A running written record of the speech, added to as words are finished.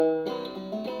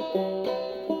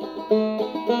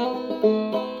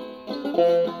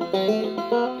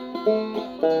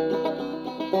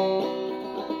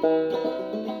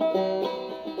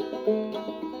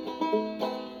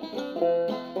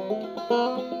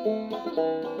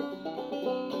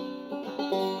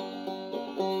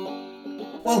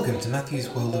Welcome to Matthew's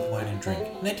World of Wine and Drink,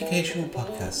 an educational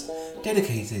podcast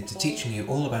dedicated to teaching you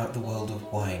all about the world of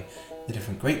wine, the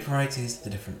different grape varieties, the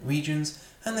different regions,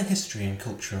 and the history and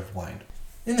culture of wine.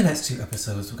 In the next two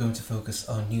episodes, we're going to focus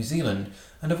on New Zealand,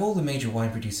 and of all the major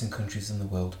wine-producing countries in the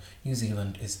world, New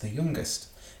Zealand is the youngest.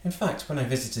 In fact, when I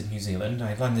visited New Zealand,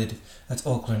 I landed at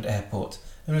Auckland Airport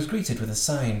and was greeted with a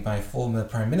sign by former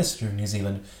Prime Minister of New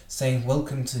Zealand saying,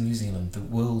 "Welcome to New Zealand, the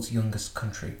world's youngest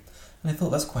country." And I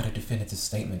thought that's quite a definitive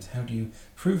statement. How do you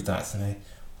prove that? And I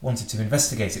wanted to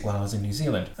investigate it while I was in New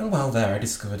Zealand. And while there, I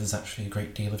discovered there's actually a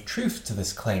great deal of truth to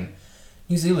this claim.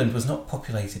 New Zealand was not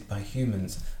populated by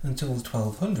humans until the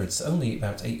 1200s, only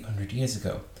about 800 years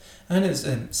ago. And it was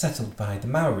settled by the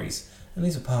Maoris. And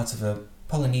these are part of a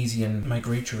Polynesian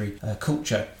migratory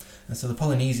culture. And so the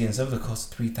Polynesians, over the course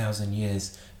of 3,000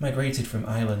 years, migrated from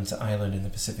island to island in the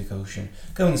Pacific Ocean,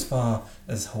 going as far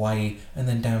as Hawaii and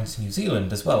then down to New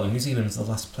Zealand as well. And New Zealand is the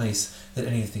last place that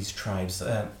any of these tribes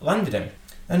landed in.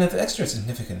 And of extra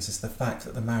significance is the fact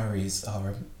that the Maoris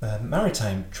are a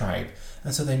maritime tribe,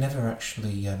 and so they never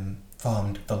actually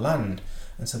farmed the land,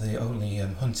 and so they only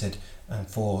hunted and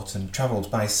fought and travelled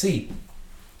by sea.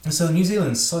 And so New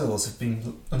Zealand's soils have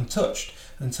been untouched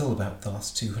until about the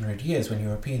last 200 years when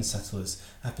European settlers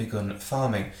have begun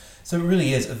farming. So it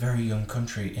really is a very young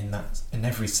country in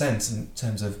every sense, in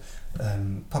terms of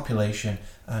population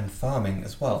and farming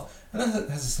as well. And that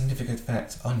has a significant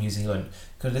effect on New Zealand,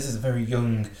 because this is a very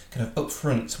young, kind of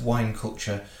upfront wine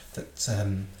culture that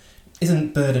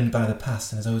isn't burdened by the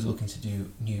past and is always looking to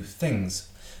do new things.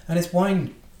 And its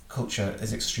wine culture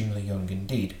is extremely young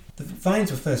indeed. The vines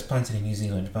were first planted in New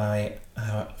Zealand by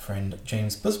our friend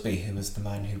James Busby, who was the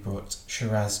man who brought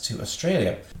Shiraz to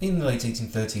Australia. In the late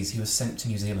 1830s, he was sent to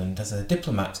New Zealand as a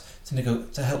diplomat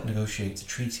to help negotiate a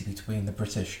treaty between the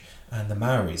British and the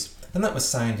Maoris, and that was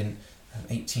signed in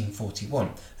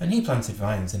 1841, and he planted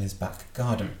vines in his back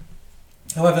garden.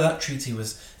 However, that treaty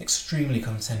was extremely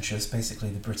contentious. Basically,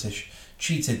 the British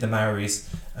cheated the Maoris,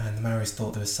 and the Maoris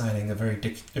thought they were signing a very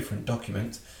different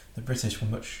document. The British were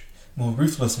much more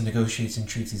ruthless in negotiating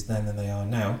treaties then than they are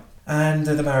now. And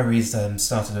the Maoris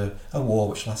started a war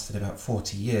which lasted about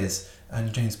 40 years,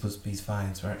 and James Busby's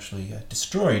vines were actually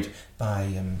destroyed by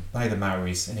the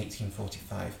Maoris in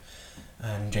 1845.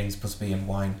 And James Busby and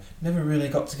wine never really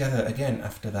got together again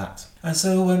after that. And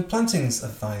so plantings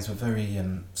of vines were very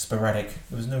sporadic.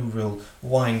 There was no real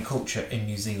wine culture in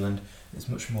New Zealand. It's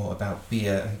much more about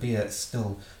beer, and beer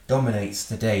still dominates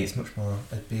today. It's much more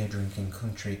a beer drinking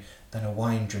country than a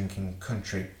wine drinking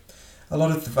country. A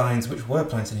lot of the vines which were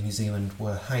planted in New Zealand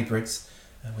were hybrids,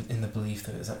 in the belief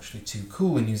that it was actually too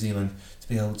cool in New Zealand to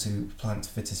be able to plant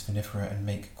Vitis vinifera and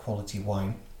make quality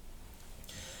wine.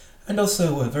 And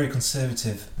also very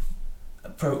conservative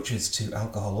approaches to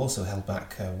alcohol also held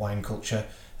back wine culture.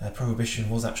 Prohibition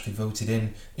was actually voted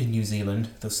in New Zealand.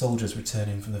 The soldiers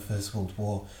returning from the First World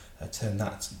War turned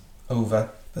that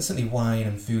over. But certainly wine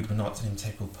and food were not an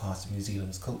integral part of New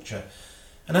Zealand's culture.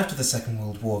 And after the Second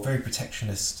World War, very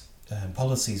protectionist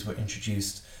policies were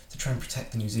introduced to try and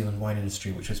protect the New Zealand wine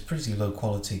industry, which was pretty low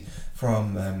quality,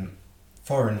 from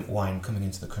foreign wine coming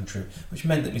into the country, which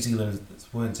meant that New Zealanders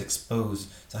weren't exposed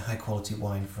to high quality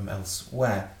wine from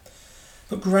elsewhere.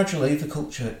 But gradually the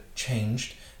culture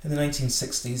changed. In the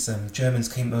 1960s, Germans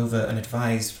came over and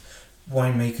advised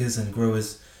winemakers and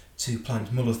growers to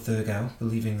plant Müller Thurgau,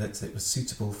 believing that it was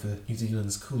suitable for New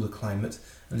Zealand's cooler climate.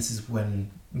 And this is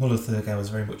when Müller Thurgau was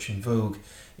very much in vogue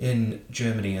in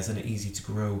Germany as an easy to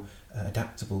grow,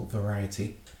 adaptable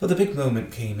variety. But the big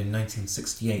moment came in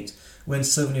 1968 when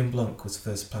Sauvignon Blanc was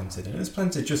first planted, and it was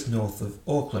planted just north of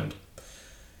Auckland.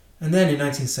 And then in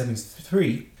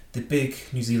 1973, the big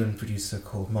New Zealand producer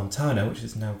called Montana, which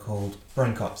is now called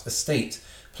Brancott Estate,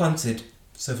 planted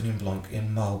Sauvignon Blanc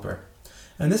in Marlborough.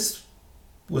 And this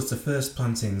was the first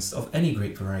plantings of any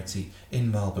grape variety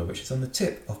in Marlborough, which is on the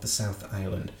tip of the South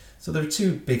Island. So there are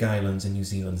two big islands in New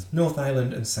Zealand, North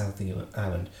Island and South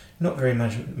Island. Not very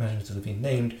imaginatively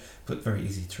named, but very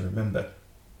easy to remember.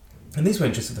 And these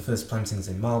weren't just the first plantings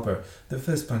in Marlborough, the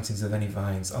first plantings of any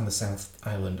vines on the South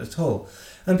Island at all.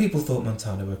 And people thought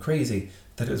Montana were crazy,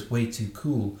 that it was way too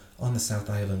cool on the South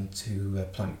Island to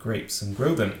plant grapes and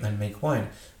grow them and make wine,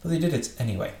 but they did it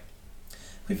anyway.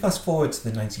 We fast forward to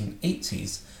the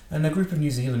 1980s, and a group of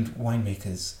New Zealand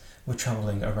winemakers were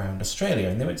travelling around Australia,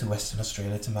 and they went to Western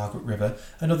Australia, to Margaret River,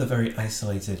 another very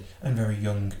isolated and very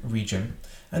young region,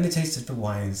 and they tasted the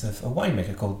wines of a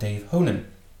winemaker called Dave Honan,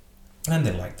 and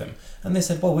they liked them. And they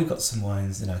said, "Well, we've got some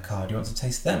wines in our car, do you want to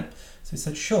taste them?" So he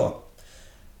said, "Sure."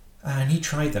 And he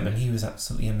tried them, and he was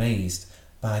absolutely amazed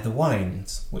by the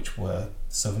wines, which were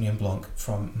Sauvignon Blanc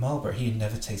from Marlborough. He had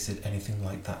never tasted anything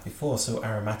like that before, so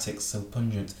aromatic, so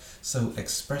pungent, so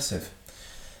expressive.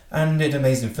 And it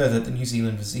amazed him further that New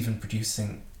Zealand was even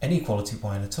producing any quality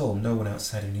wine at all. No one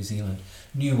outside of New Zealand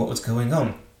knew what was going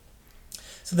on.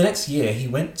 So the next year he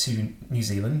went to New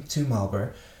Zealand, to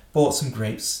Marlborough, bought some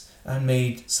grapes and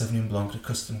made Sauvignon Blanc at a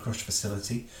custom crush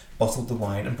facility, bottled the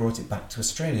wine and brought it back to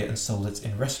Australia and sold it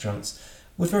in restaurants.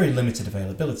 With very limited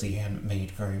availability, he hadn't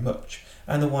made very much,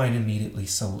 and the wine immediately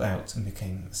sold out and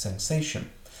became a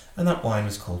sensation. And that wine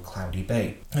was called Cloudy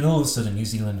Bay. And all of a sudden New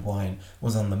Zealand wine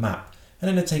was on the map. And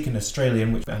it had taken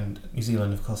Australian, and New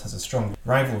Zealand of course has a strong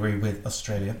rivalry with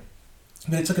Australia,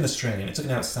 but it took an Australian, it took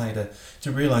an outsider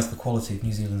to realise the quality of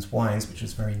New Zealand's wines, which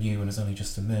was very new and was only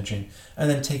just emerging, and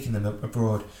then taking them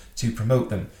abroad to promote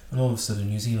them, and all of a sudden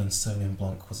New Zealand's Sauvignon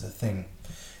Blanc was a thing.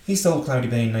 He sold Cloudy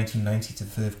Bay in 1990 to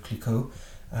Veuve Clicquot,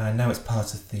 and now it's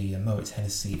part of the Moet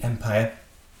Hennessy empire.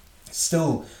 It's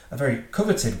still a very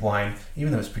coveted wine,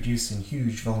 even though it's produced in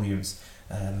huge volumes.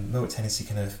 Moet Hennessy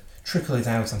kind of trickle it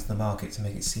out onto the market to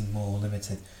make it seem more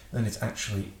limited than it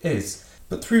actually is.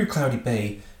 But through Cloudy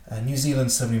Bay, New Zealand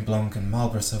Sauvignon Blanc and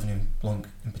Marlborough Sauvignon Blanc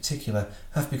in particular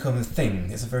have become a thing.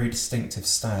 It's a very distinctive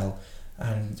style,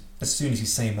 and as soon as you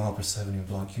say Marlborough Sauvignon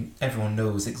Blanc, everyone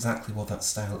knows exactly what that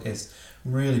style is.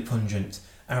 Really pungent,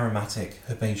 aromatic,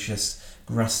 herbaceous,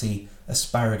 grassy,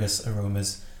 asparagus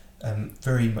aromas,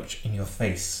 very much in your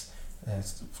face.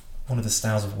 It's one of the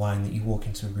styles of wine that you walk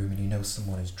into a room and you know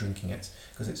someone is drinking it,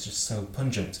 because it's just so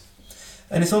pungent.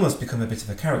 And it's almost become a bit of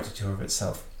a caricature of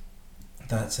itself.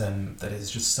 That is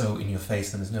just so in your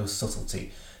face and there's no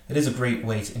subtlety. It is a great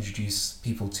way to introduce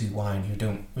people to wine who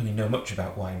don't really know much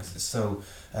about wine, because it's so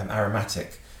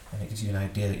aromatic, and it gives you an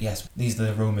idea that yes, these are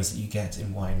the aromas that you get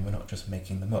in wine, we're not just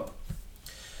making them up.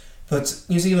 But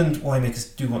New Zealand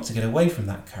winemakers do want to get away from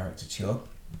that caricature,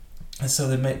 and so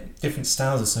they make different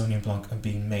styles of Sauvignon Blanc are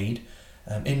being made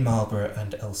in Marlborough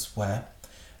and elsewhere.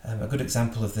 A good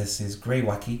example of this is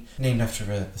Greywacke, named after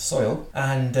the soil,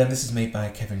 and this is made by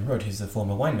Kevin Rudd, who's a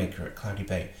former winemaker at Cloudy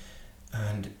Bay,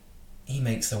 and he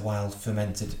makes a wild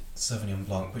fermented Sauvignon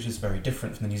Blanc, which is very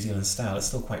different from the New Zealand style. It's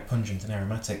still quite pungent and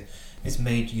aromatic. It's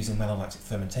made using malolactic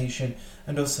fermentation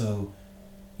and also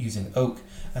using oak,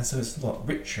 and so it's a lot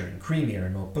richer and creamier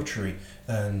and more buttery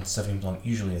than Sauvignon Blanc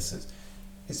usually is.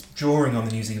 It's drawing on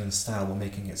the New Zealand style while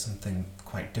making it something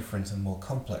quite different and more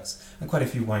complex, and quite a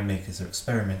few winemakers are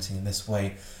experimenting in this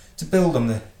way to build on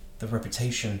the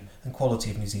reputation and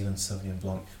quality of New Zealand Sauvignon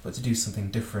Blanc, but to do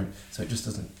something different so it just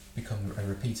doesn't become a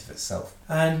repeat of itself.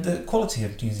 And the quality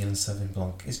of New Zealand Sauvignon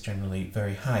Blanc is generally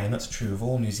very high, and that's true of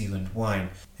all New Zealand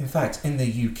wine. In fact, in the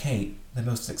UK, the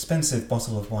most expensive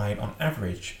bottle of wine on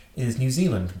average is New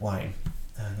Zealand wine.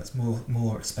 And that's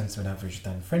more expensive on average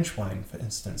than French wine, for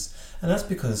instance. And that's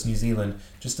because New Zealand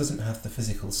just doesn't have the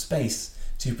physical space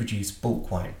to produce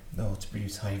bulk wine, or to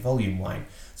produce high volume wine.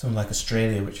 Something like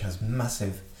Australia, which has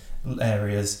massive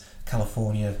areas,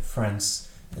 California, France,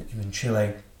 even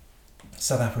Chile,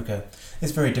 South Africa,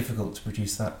 it's very difficult to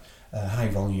produce that high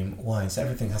volume wine, so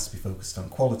everything has to be focused on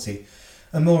quality.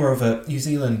 And moreover, New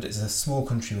Zealand is a small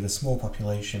country with a small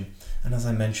population, and as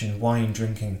I mentioned, wine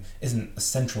drinking isn't a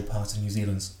central part of New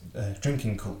Zealand's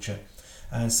drinking culture.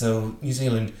 And so New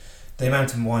Zealand, the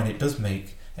amount of wine it does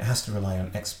make, it has to rely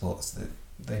on exports.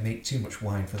 They make too much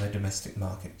wine for their domestic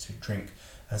market to drink.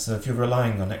 And so if you're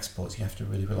relying on exports, you have to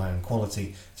really rely on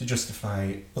quality to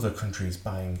justify other countries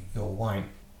buying your wine.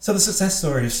 So the success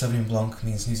story of Sauvignon Blanc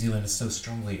means New Zealand is so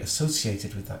strongly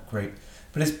associated with that grape,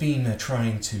 but it's been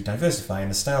trying to diversify in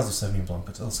the styles of Sauvignon Blanc,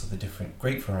 but also the different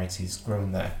grape varieties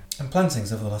grown there. And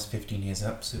plantings over the last 15 years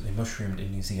have absolutely mushroomed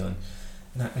in New Zealand.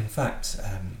 In fact,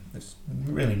 there's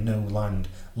really no land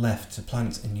left to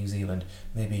plant in New Zealand,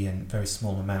 maybe in very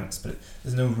small amounts, but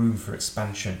there's no room for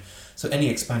expansion. So any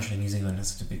expansion in New Zealand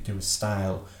has to do with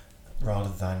style rather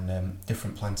than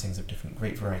different plantings of different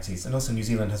grape varieties. And also New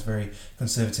Zealand has very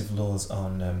conservative laws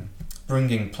on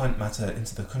bringing plant matter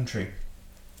into the country.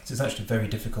 So it's actually very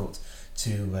difficult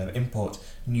to import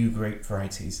new grape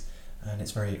varieties, and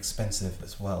it's very expensive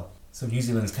as well. So New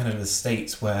Zealand's kind of the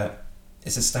states where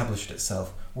it's established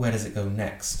itself. Where does it go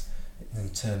next in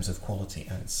terms of quality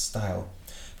and style?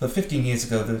 But 15 years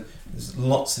ago, there's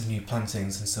lots of new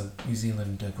plantings, and so New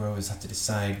Zealand growers had to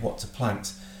decide what to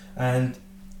plant. And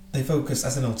they focused,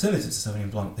 as an alternative to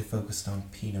Sauvignon Blanc, they focused on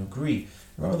Pinot Gris,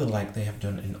 rather like they have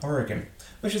done in Oregon,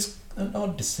 which is an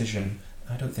odd decision.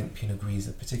 I don't think Pinot Gris is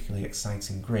a particularly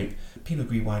exciting grape. Pinot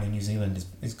Gris wine in New Zealand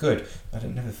is good, but I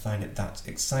never find it that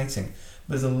exciting.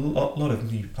 But there's a lot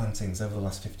of new plantings over the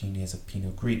last 15 years of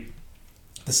Pinot Gris.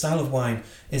 The style of wine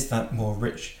is that more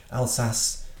rich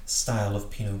Alsace style of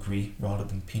Pinot Gris rather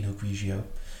than Pinot Grigio,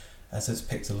 so it's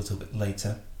picked a little bit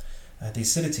later. The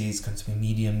acidity is going to be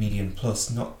medium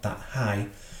plus, not that high,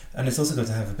 and it's also going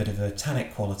to have a bit of a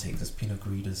tannic quality because Pinot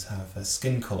Gris does have a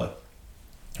skin colour.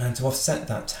 And to offset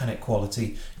that tannic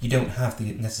quality, you don't have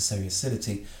the necessary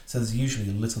acidity, so there's usually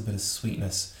a little bit of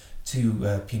sweetness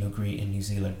to Pinot Gris in New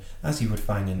Zealand, as you would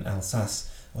find in Alsace,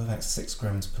 of about 6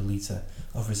 grams per litre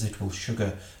of residual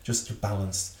sugar, just to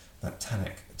balance that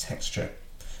tannic texture.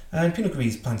 And Pinot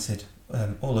Gris is planted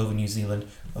all over New Zealand.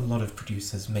 A lot of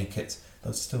producers make it, though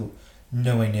it's still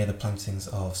nowhere near the plantings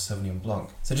of Sauvignon Blanc.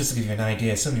 So just to give you an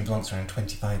idea, Sauvignon Blanc's around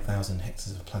 25,000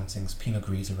 hectares of plantings, Pinot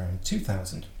Gris around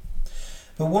 2,000.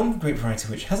 But one grape variety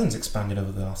which hasn't expanded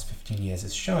over the last 15 years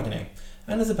is Chardonnay,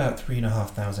 and there's about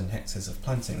 3,500 hectares of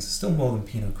plantings, still more than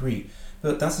Pinot Gris,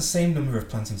 but that's the same number of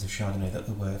plantings of Chardonnay that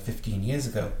there were 15 years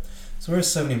ago. So whereas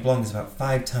Sauvignon Blanc is about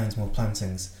 5 times more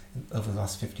plantings over the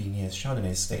last 15 years, Chardonnay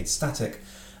has stayed static,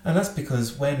 and that's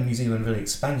because when New Zealand really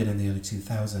expanded in the early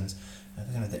 2000s,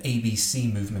 the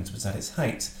ABC movement was at its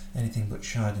height, anything but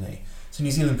Chardonnay. So New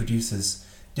Zealand producers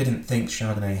didn't think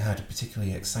Chardonnay had a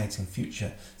particularly exciting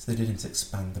future, so they didn't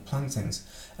expand the plantings.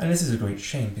 And this is a great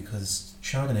shame because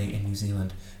Chardonnay in New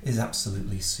Zealand is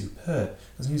absolutely superb,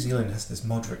 because New Zealand has this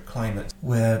moderate climate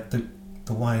where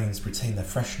the wines retain their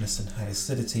freshness and high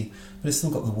acidity, but it's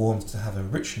still got the warmth to have a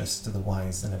richness to the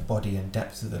wines and a body and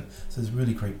depth to them, so there's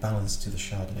really great balance to the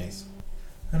Chardonnays.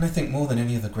 And I think more than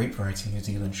any other grape variety in New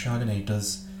Zealand, Chardonnay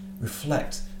does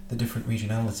reflect the different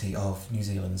regionality of New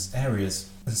Zealand's areas.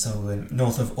 And so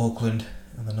north of Auckland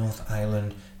and the North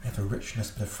Island, we have a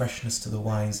richness but a freshness to the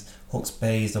wines. Hawke's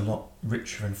Bay is a lot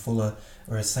richer and fuller,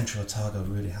 whereas Central Otago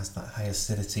really has that high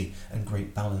acidity and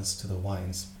great balance to the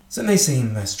wines. So it may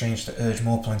seem strange to urge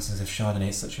more plantings of Chardonnay,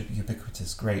 it's such a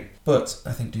ubiquitous grape, but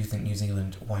I do think New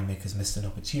Zealand winemakers missed an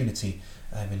opportunity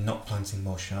in not planting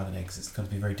more Chardonnay, because it's going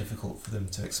to be very difficult for them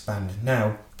to expand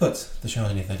now, but the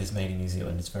Chardonnay that is made in New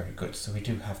Zealand is very good, so we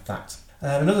do have that.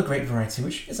 Another grape variety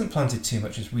which isn't planted too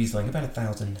much is Riesling, about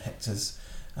 1,000 hectares,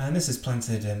 and this is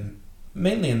planted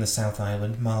mainly in the South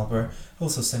Island, Marlborough,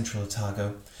 also Central Otago,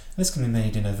 and this can be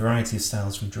made in a variety of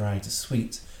styles from dry to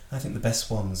sweet. I think the best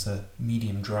ones are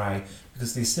medium dry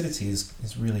because the acidity is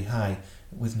really high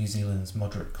with New Zealand's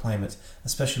moderate climate,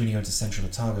 especially when you go into Central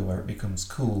Otago where it becomes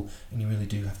cool and you really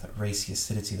do have that racy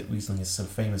acidity that Riesling is so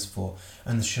famous for,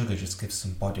 and the sugar just gives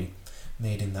some body,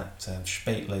 made in that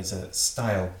Spätlese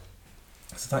style,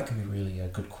 so that can be really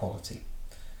good quality.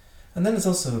 And then there's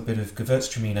also a bit of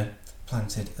Gewürztraminer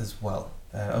planted as well,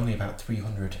 only about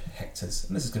 300 hectares,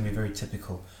 and this is going to be very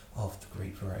typical of the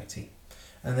grape variety.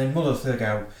 And then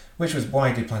Müller-Thurgau, which was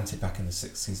widely planted back in the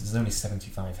 60s, there's only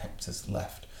 75 hectares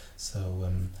left, so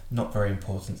not very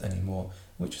important anymore,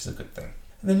 which is a good thing.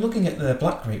 And then looking at the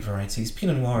black grape varieties,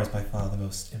 Pinot Noir is by far the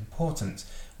most important,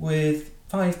 with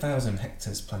 5,000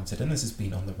 hectares planted, and this has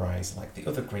been on the rise like the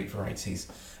other grape varieties,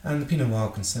 and the Pinot Noir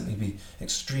can certainly be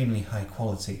extremely high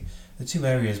quality. The two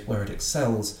areas where it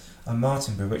excels are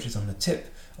Martinborough, which is on the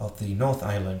tip of the North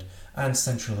Island, and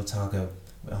Central Otago,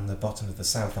 on the bottom of the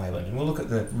South Island, and we'll look at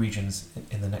the regions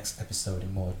in the next episode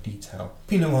in more detail.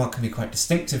 Pinot Noir can be quite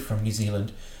distinctive from New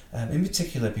Zealand, in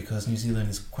particular because New Zealand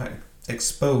is quite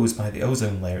exposed by the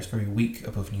ozone layer. It's very weak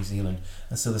above New Zealand,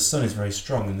 and so the sun is very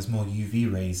strong and there's more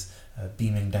UV rays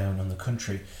beaming down on the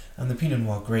country, and the Pinot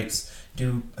Noir grapes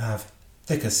do have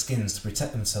thicker skins to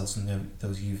protect themselves from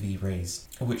those UV rays,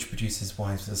 which produces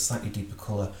wines with a slightly deeper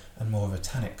colour and more of a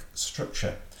tannic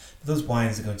structure. But those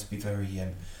wines are going to be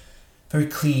very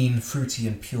clean, fruity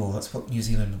and pure. That's what New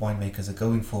Zealand winemakers are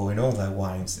going for in all their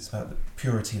wines. It's about the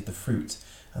purity of the fruit,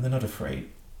 and they're not afraid.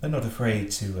 They're not afraid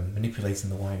to manipulate in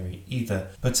the winery either,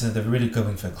 but they're really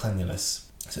going for cleanliness.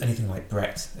 So anything like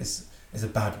Brett is a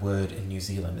bad word in New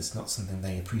Zealand. It's not something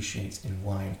they appreciate in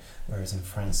wine, whereas in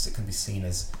France it can be seen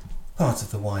as part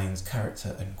of the wine's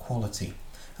character and quality.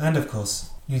 And of course,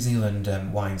 New Zealand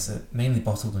wines are mainly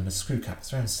bottled in a screw cap.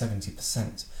 It's around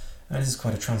 70%. And this is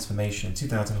quite a transformation. In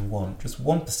 2001, just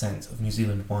 1% of New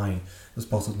Zealand wine was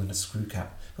bottled in a screw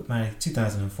cap, but by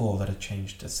 2004 that had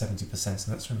changed to 70%,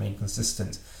 and that's remained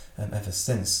consistent ever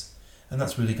since. And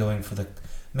that's really going for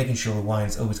making sure the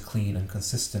wine's always clean and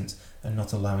consistent, and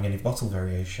not allowing any bottle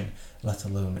variation, let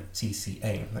alone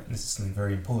TCA. This is something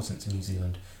very important to New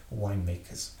Zealand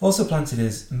winemakers. Also planted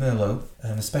is Merlot,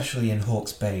 especially in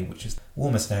Hawke's Bay, which is the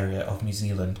warmest area of New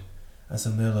Zealand. And so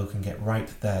Merlot can get ripe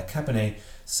there. Cabernet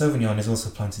Sauvignon is also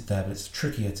planted there, but it's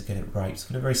trickier to get it right. It's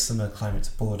got a very similar climate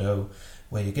to Bordeaux,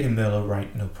 where you're getting Merlot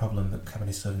right, no problem, but Cabernet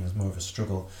Sauvignon is more of a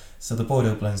struggle. So the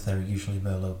Bordeaux blends there are usually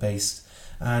Merlot based.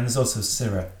 And there's also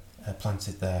Syrah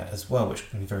planted there as well, which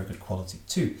can be very good quality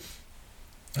too.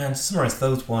 And to summarise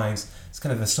those wines, it's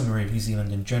kind of a summary of New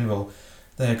Zealand in general.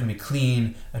 They're going to be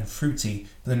clean and fruity,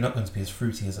 but they're not going to be as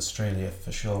fruity as Australia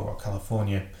for sure, or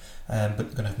California, but they're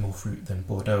going to have more fruit than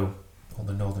Bordeaux or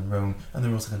the Northern Rhone, and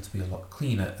they're also going to be a lot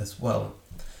cleaner as well.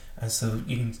 And so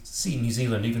you can see New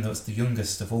Zealand, even though it's the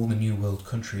youngest of all the New World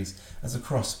countries, as a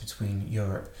cross between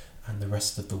Europe and the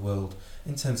rest of the world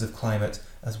in terms of climate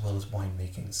as well as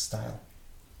winemaking style.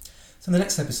 So in the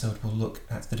next episode we'll look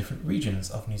at the different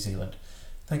regions of New Zealand.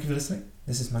 Thank you for listening.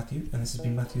 This is Matthew, and this has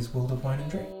been Matthew's World of Wine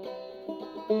and Drink.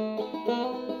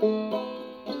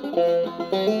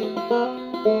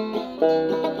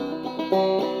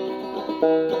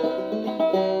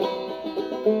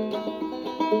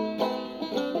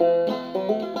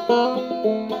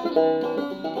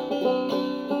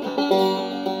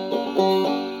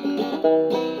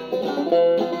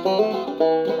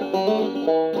 Thank you.